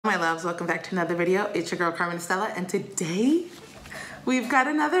My loves, welcome back to another video. It's your girl Carmenestela, and today we've got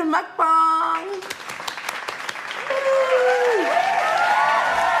another mukbang.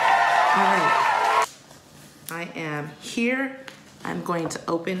 Alright, I am here. I'm going to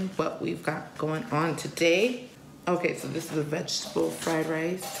open what we've got going on today. Okay, so this is a vegetable fried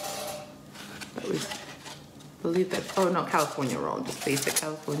rice. That was, I believe that, oh no, California roll, just basic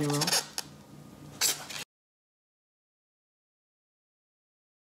California roll.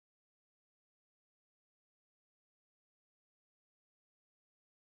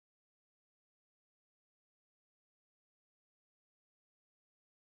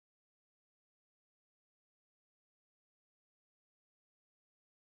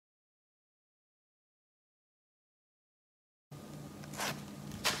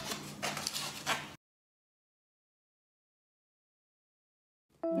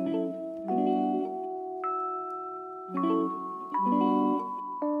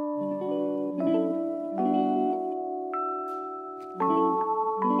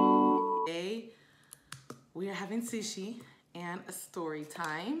 Today we are having sushi and a story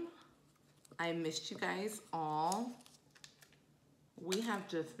time. I missed you guys all. We have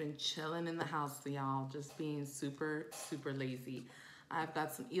just been chilling in the house, y'all, just being super lazy. I've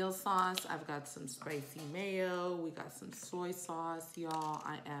got some eel sauce, I've got some spicy mayo, we got some soy sauce, y'all.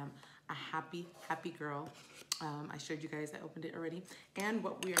 I am a happy girl. I showed you guys, I opened it already. And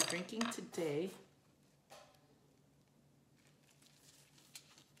what we are drinking today,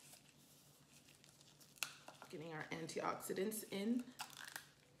 getting our antioxidants in.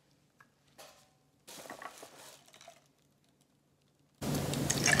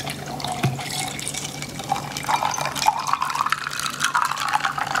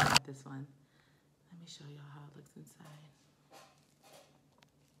 This one. Let me show y'all how it looks inside.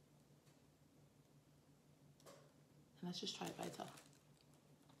 And let's just try it by itself.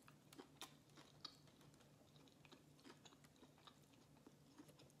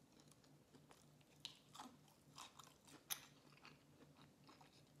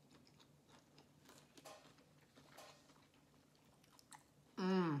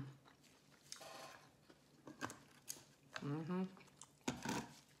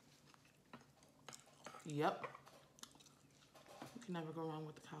 Yep. You can never go wrong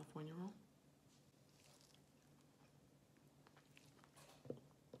with the California roll.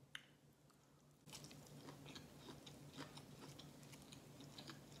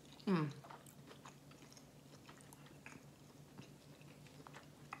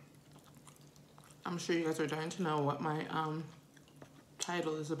 I'm sure you guys are dying to know what my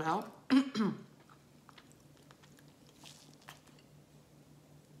title is about.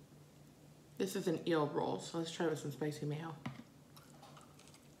 This is an eel roll, so let's try with some spicy mayo.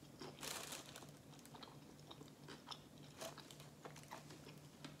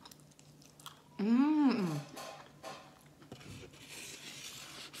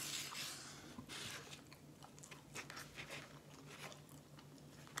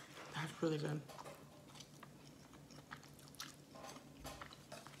 That's really good.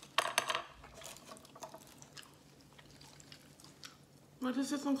 What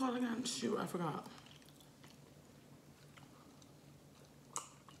is this one called again? Shoot, I forgot.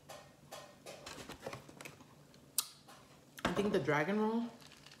 I think the dragon roll.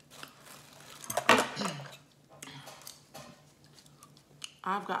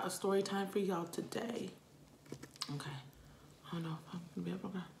 I've got a story time for y'all today. Okay. I don't know if I'm gonna be able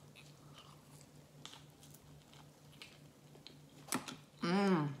to go.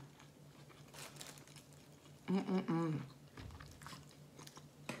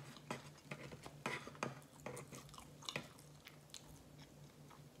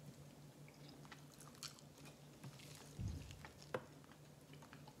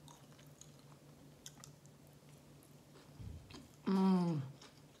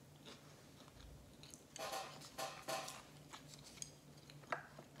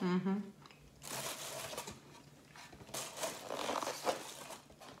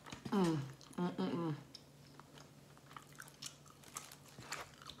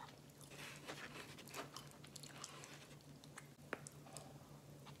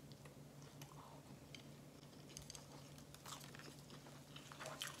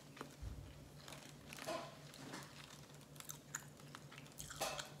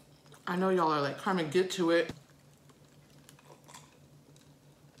 I know y'all are like, Carmen, get to it.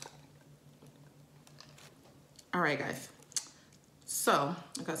 All right, guys. So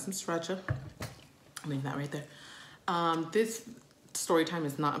I got some sriracha. I'll leave that right there. This story time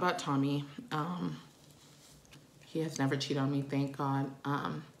is not about Tommy. He has never cheated on me, thank God.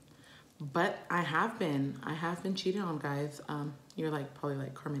 But I have been cheated on, guys. You're like probably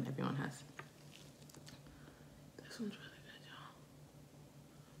like Carmen, everyone has. This one's really good,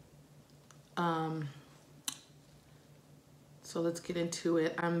 y'all. So let's get into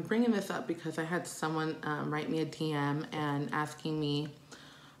it. I'm bringing this up because I had someone write me a DM and asking me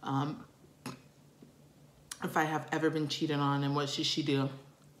if I have ever been cheated on and what should she do.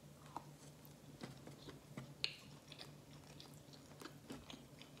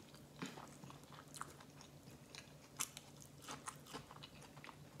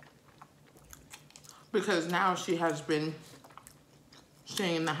 Because now she has been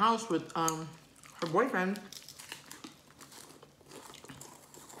staying in the house with her boyfriend.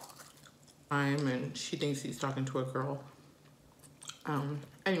 And she thinks he's talking to a girl.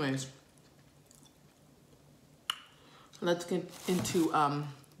 Anyways, let's get into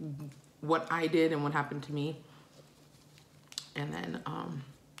what I did and what happened to me, and then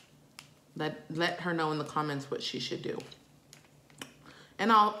let her know in the comments what she should do.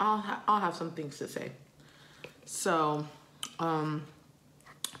 And I'll have some things to say. So,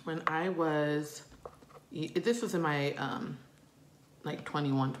 when I was, this was in my like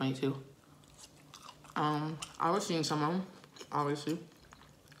 21, 22. I was seeing someone, obviously.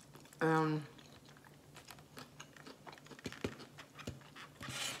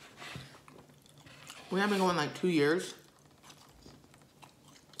 We have been going like 2 years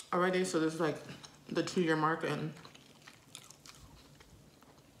already, so this is like the 2-year mark, and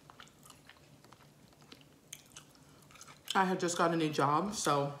I had just got a new job,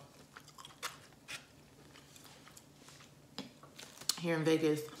 so here in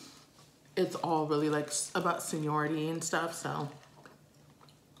Vegas, it's all really like about seniority and stuff, so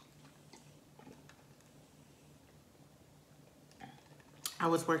I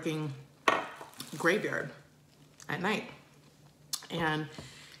was working graveyard at night, and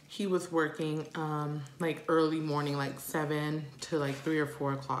he was working like early morning, like 7 to like 3 or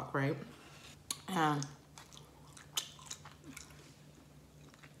 4 o'clock, right? And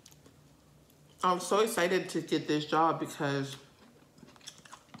I was so excited to get this job because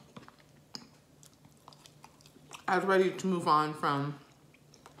I was ready to move on from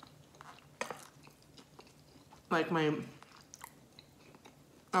like I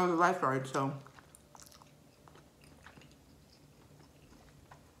was a lifeguard, so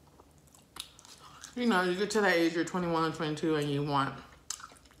you know, you get to that age, you're 21 or 22, and you want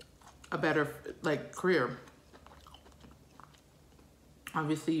a better like career.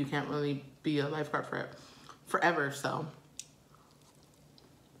 Obviously, you can't really be a lifeguard forever, so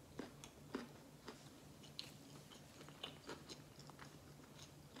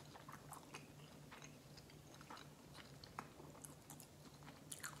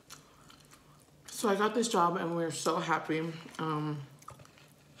I got this job, and we were so happy.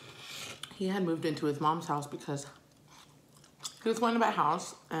 He had moved into his mom's house because he was going to buy a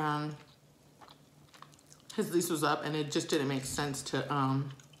house, and his lease was up, and it just didn't make sense to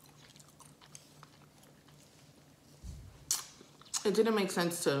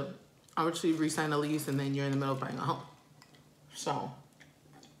obviously re-sign a lease and then you're in the middle of buying a home. So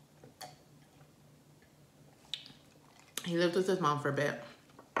he lived with his mom for a bit.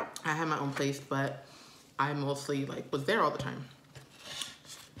 I had my own place, but I mostly like was there all the time.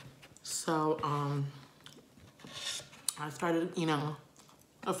 So I started, you know,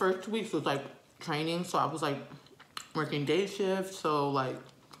 the first 2 weeks was like training, so I was like working day shift. So like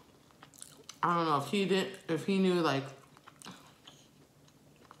I don't know if he knew like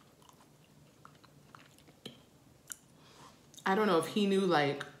I don't know if he knew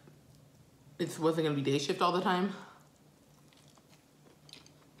like it wasn't gonna be day shift all the time.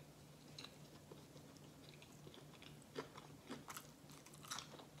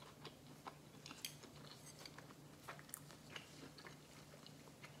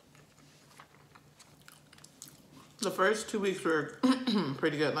 The first 2 weeks were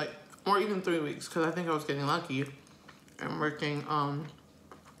pretty good, like, or even 3 weeks, because I think I was getting lucky and working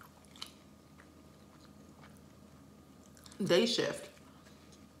day shift.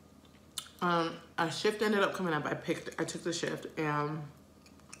 A shift ended up coming up. I took the shift, and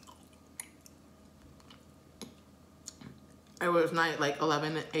it was night, like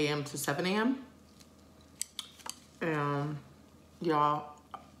 11 a.m. to 7 a.m. And y'all,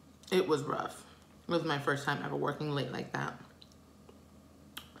 it was rough. It was my first time ever working late like that.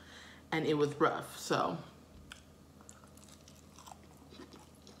 And it was rough, so.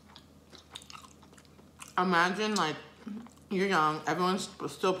 Imagine, like, you're young, everyone's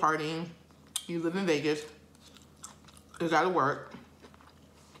still partying, you live in Vegas, you gotta work.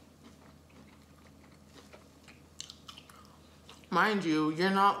 Mind you, you're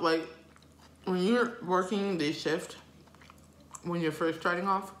not like, when you're working day shift, when you're first starting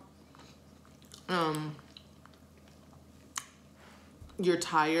off, you're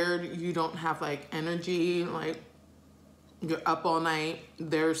tired, you don't have like energy, like you're up all night,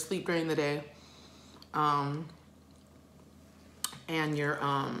 there's sleep during the day, and you're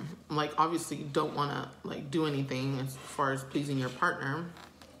like obviously you don't want to like do anything as far as pleasing your partner,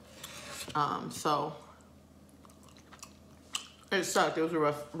 so it sucked. It was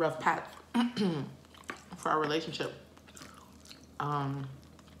a rough patch for our relationship. Look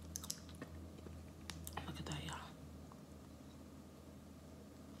at that, y'all.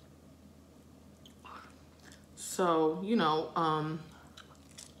 So, you know,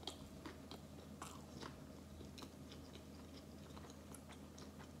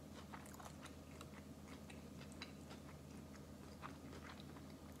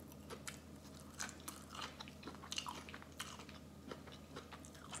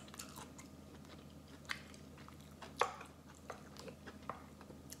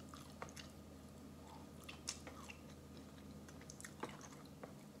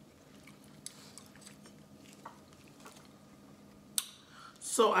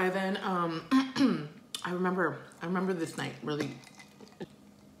 so I then, I remember this night really,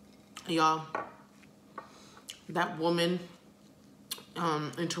 y'all, that woman,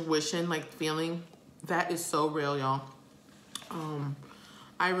 intuition, like feeling, that is so real, y'all.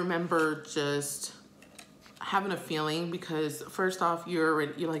 I remember just having a feeling because first off, you're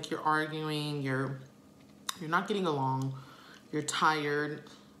arguing, you're not getting along, you're tired,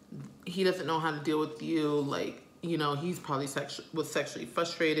 he doesn't know how to deal with you, like, you know, he's probably sexually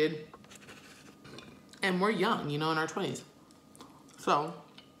frustrated, and we're young, you know, in our 20s. So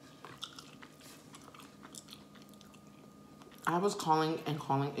I was calling and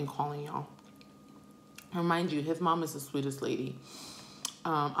calling and calling, y'all. Remind you, his mom is the sweetest lady.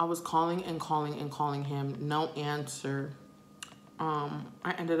 I was calling and calling and calling him, no answer.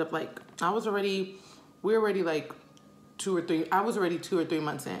 I ended up like, I was already 2 or 3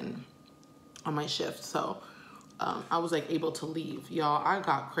 months in on my shift. So I was like able to leave. Y'all, I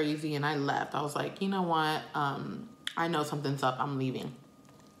got crazy and I left. I was like, you know what? I know something's up. I'm leaving.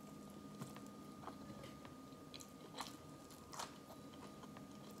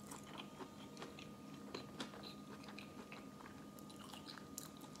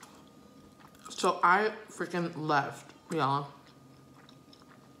 So I freaking left, y'all.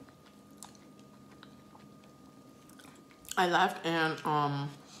 I left and I'll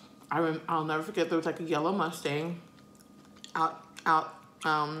never forget, there was like a yellow Mustang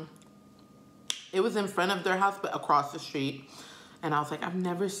it was in front of their house but across the street, and I was like, I've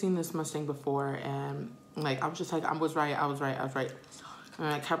never seen this Mustang before, and like I was just like, I was right, and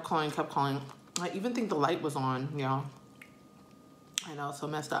I kept calling. I even think the light was on, y'all. I know, so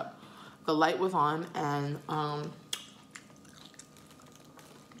messed up. The light was on, and I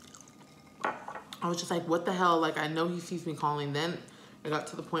was just like, what the hell? Like, I know he sees me calling. Then it got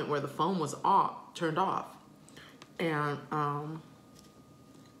to the point where the phone was turned off. And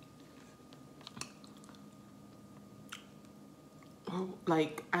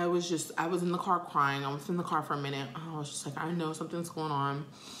like, I was in the car crying. I was in the car for a minute. I was just like, I know something's going on.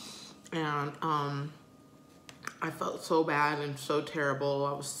 And I felt so bad and so terrible.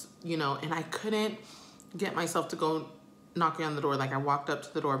 I was, you know, and I couldn't get myself to go knocking on the door. Like, I walked up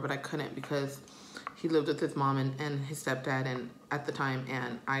to the door, but I couldn't because he lived with his mom and his stepdad and at the time,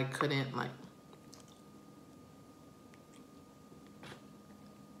 and I couldn't, like,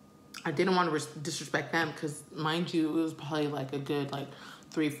 I didn't want to disrespect them because, mind you, it was probably like a good like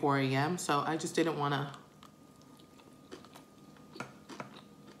 3, 4 a.m. So I just didn't want to.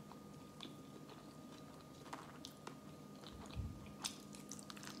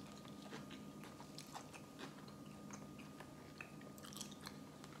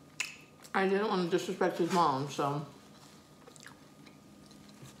 I didn't want to disrespect his mom, so.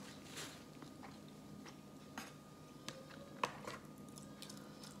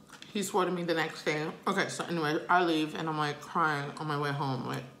 He swore to me the next day. Okay, so anyway, I leave and I'm like crying on my way home.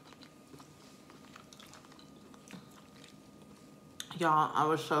 Like, y'all, I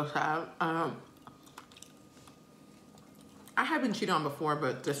was so sad. I had been cheated on before,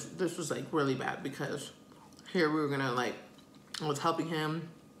 but this was like really bad because here we were gonna like, I was helping him,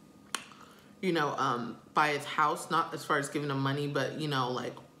 you know, buy his house, not as far as giving him money, but you know,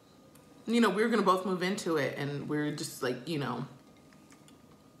 like, you know, we were gonna both move into it, and we were just like, you know,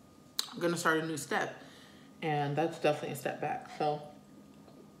 gonna start a new step, and that's definitely a step back. So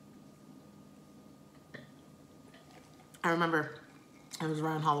I remember it was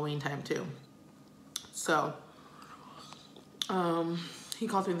around Halloween time too. So he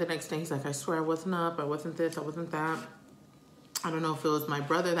calls me the next day. He's like, I swear I wasn't up, I wasn't this, I wasn't that. I don't know if it was my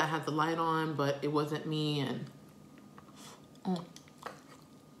brother that had the light on, but it wasn't me.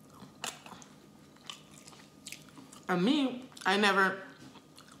 And me, I never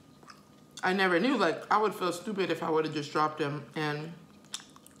knew. Like, I would feel stupid if I would have just dropped him, and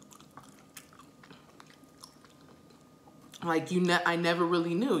like I never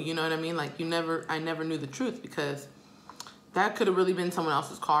really knew, you know what I mean? Like I never knew the truth, because that could have really been someone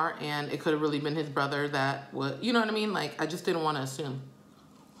else's car, and it could have really been his brother that would, you know what I mean? Like, I just didn't want to assume.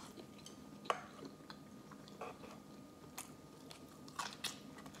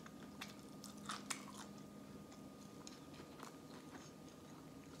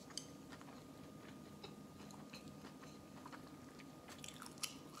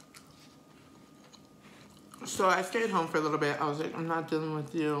 So I stayed home for a little bit. I was like, I'm not dealing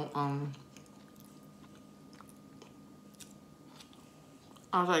with you.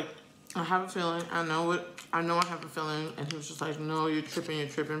 I was like, I have a feeling. I know I have a feeling. And he was just like, no, you're tripping, you're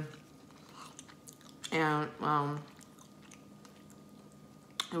tripping. And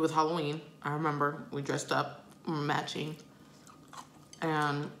it was Halloween. I remember we dressed up, we were matching.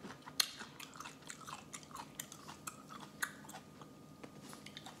 And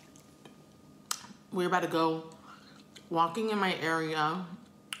we were about to go walking in my area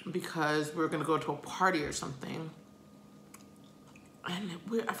because we were gonna go to a party or something. And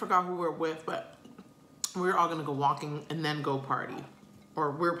I forgot who we were with, but we were all gonna go walking and then go party.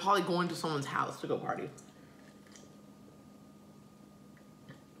 Or we were probably going to someone's house to go party.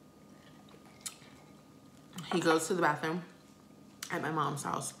 He goes to the bathroom at my mom's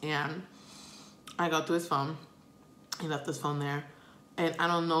house, and I go through his phone. He left his phone there. And I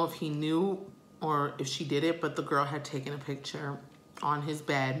don't know if he knew or if she did it, but the girl had taken a picture on his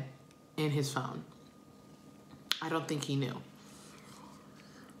bed in his phone. I don't think he knew.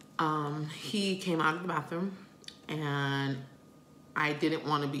 He came out of the bathroom, and I didn't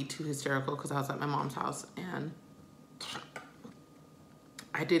want to be too hysterical because I was at my mom's house, and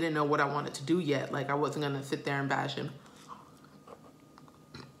I didn't know what I wanted to do yet. Like, I wasn't gonna sit there and bash him.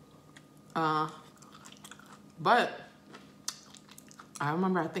 But I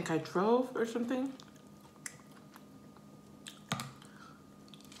remember, I think I drove or something.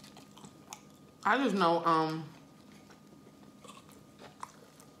 I just know,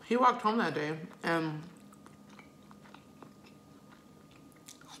 he walked home that day, and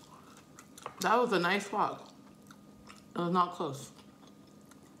that was a nice walk. It was not close.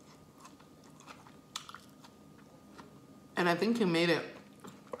 And I think he made it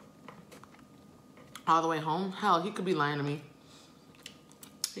all the way home. Hell, he could be lying to me.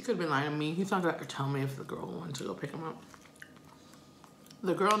 He could have been lying to me. He's not gonna tell me if the girl wanted to go pick him up.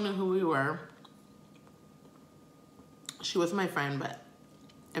 The girl knew who we were. She was my friend, but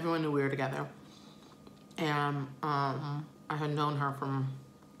everyone knew we were together. And I had known her from,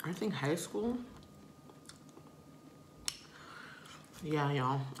 I think, high school. Yeah,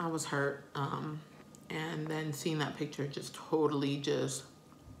 y'all, I was hurt. And then seeing that picture just totally just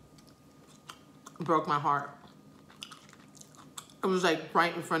broke my heart. It was like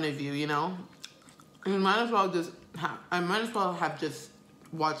right in front of you, you know? You might as well just I might as well have just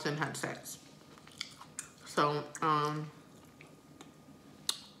watched them have sex. So,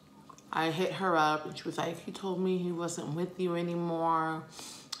 I hit her up, and she was like, he told me he wasn't with you anymore.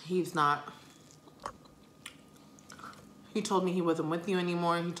 He's not. He told me he wasn't with you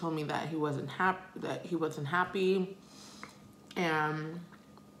anymore. He told me that he wasn't happy, and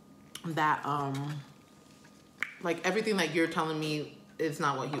that like everything that you're telling me is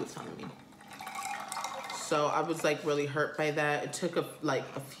not what he was telling me. So I was like really hurt by that. It took a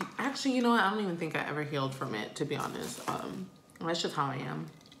few, actually, you know what? I don't even think I ever healed from it, to be honest. That's just how I am.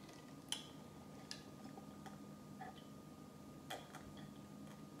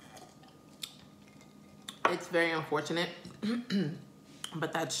 It's very unfortunate,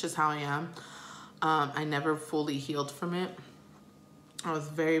 but that's just how I am. I never fully healed from it. I was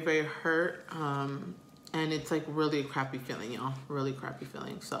very, very hurt. And it's like really a crappy feeling, y'all. Really crappy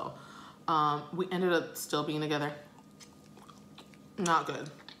feeling. So we ended up still being together. Not good.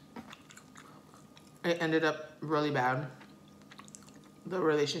 It ended up really bad, the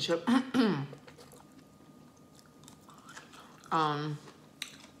relationship.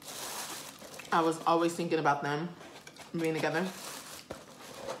 I was always thinking about them being together.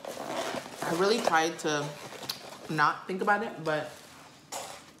 I really tried to not think about it, but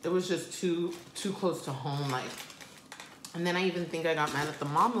it was just too close to home, like. And then I even think I got mad at the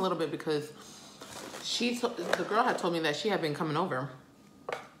mom a little bit because the girl had told me that she had been coming over.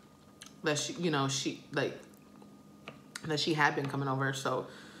 That she, you know, that she had been coming over, so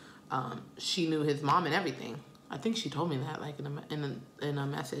she knew his mom and everything. I think she told me that like in a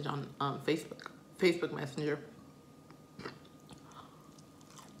message on Facebook Messenger.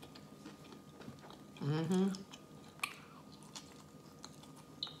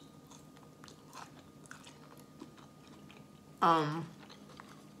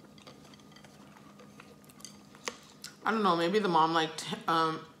 I don't know, maybe the mom liked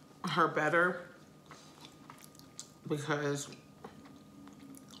her better because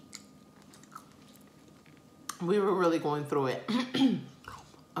we were really going through it.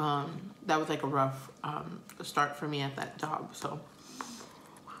 That was like a rough start for me at that job. So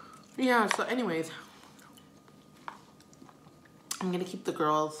yeah, so anyways, I'm gonna keep the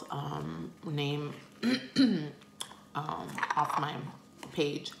girl's name off my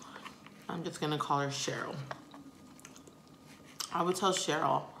page. I'm just gonna call her Cheryl. I would tell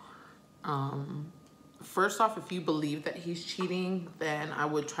Cheryl, first off, if you believe that he's cheating, then I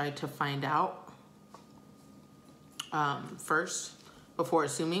would try to find out first before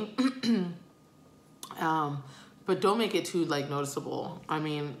assuming. But don't make it too like noticeable. I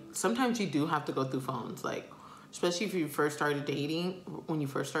mean, sometimes you do have to go through phones, like especially if you first started dating. When you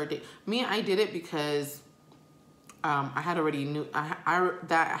first started dating, me, I did it because I had already knew I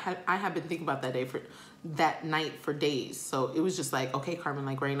had been thinking about that night for days. So it was just like, okay, Carmen,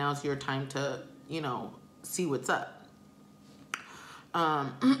 like right now is your time to, you know, see what's up.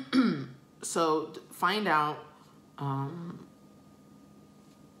 So find out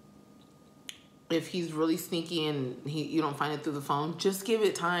if he's really sneaky and you don't find it through the phone. Just give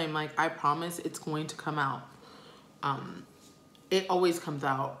it time. Like, I promise it's going to come out. It always comes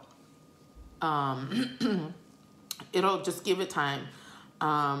out. It'll just give it time.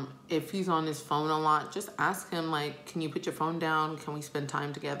 If he's on his phone a lot, just ask him, like, can you put your phone down? Can we spend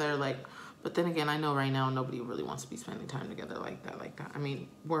time together? Like, but then again, I know right now nobody really wants to be spending time together like that. I mean,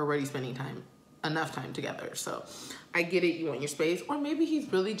 we're already spending enough time together. So I get it. You want your space. Or maybe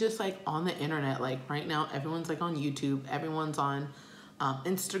he's really just like on the internet. Like right now, everyone's like on YouTube. Everyone's on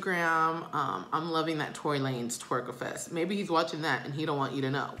Instagram. I'm loving that Tory Lanez Twerk-a-Fest. Maybe he's watching that and he don't want you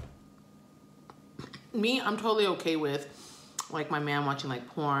to know. Me, I'm totally okay with like my man watching like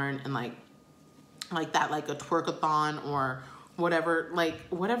porn and like that, like a twerk-a-thon or whatever, like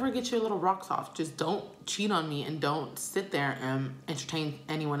whatever gets your little rocks off. Just don't cheat on me and don't sit there and entertain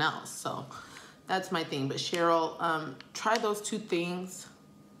anyone else. So that's my thing. But Cheryl, try those two things.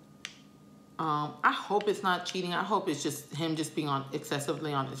 I hope it's not cheating. I hope it's just him just being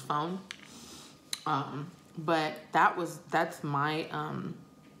excessively on his phone. But that's my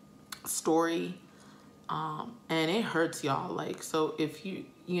story. And it hurts, y'all. Like, so if you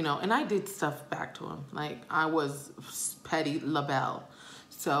know, and I did stuff back to him. Like, I was petty LaBelle.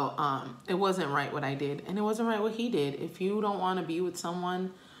 So, it wasn't right what I did. And it wasn't right what he did. If you don't want to be with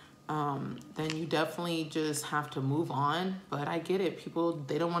someone, then you definitely just have to move on. But I get it. People,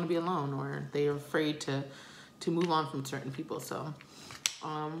 they don't want to be alone, or they're afraid to move on from certain people. So,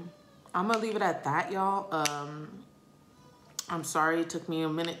 I'm going to leave it at that, y'all. I'm sorry it took me a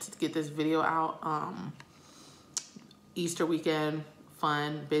minute to get this video out. Easter weekend,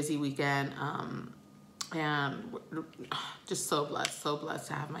 fun, busy weekend. And just so blessed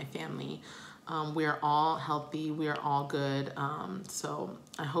to have my family. We're all healthy. We are all good. So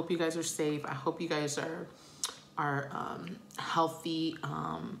I hope you guys are safe. I hope you guys are healthy.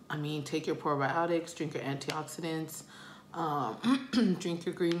 I mean, take your probiotics, drink your antioxidants, drink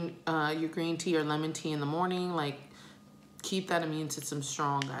your green tea or lemon tea in the morning. Like, keep that immune system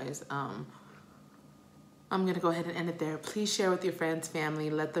strong, guys. I'm going to go ahead and end it there. Please share with your friends, family.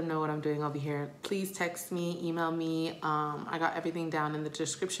 Let them know what I'm doing over here. Please text me, email me. I got everything down in the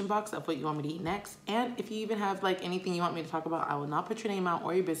description box of what you want me to eat next. And if you even have like anything you want me to talk about, I will not put your name out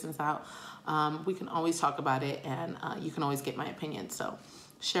or your business out. We can always talk about it, and you can always get my opinion. So,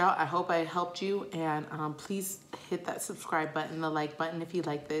 Cheryl, I hope I helped you, and please hit that subscribe button, the like button if you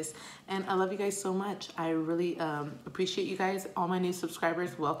like this. And I love you guys so much. I really appreciate you guys. All my new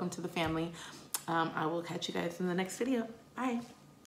subscribers, welcome to the family. I will catch you guys in the next video. Bye.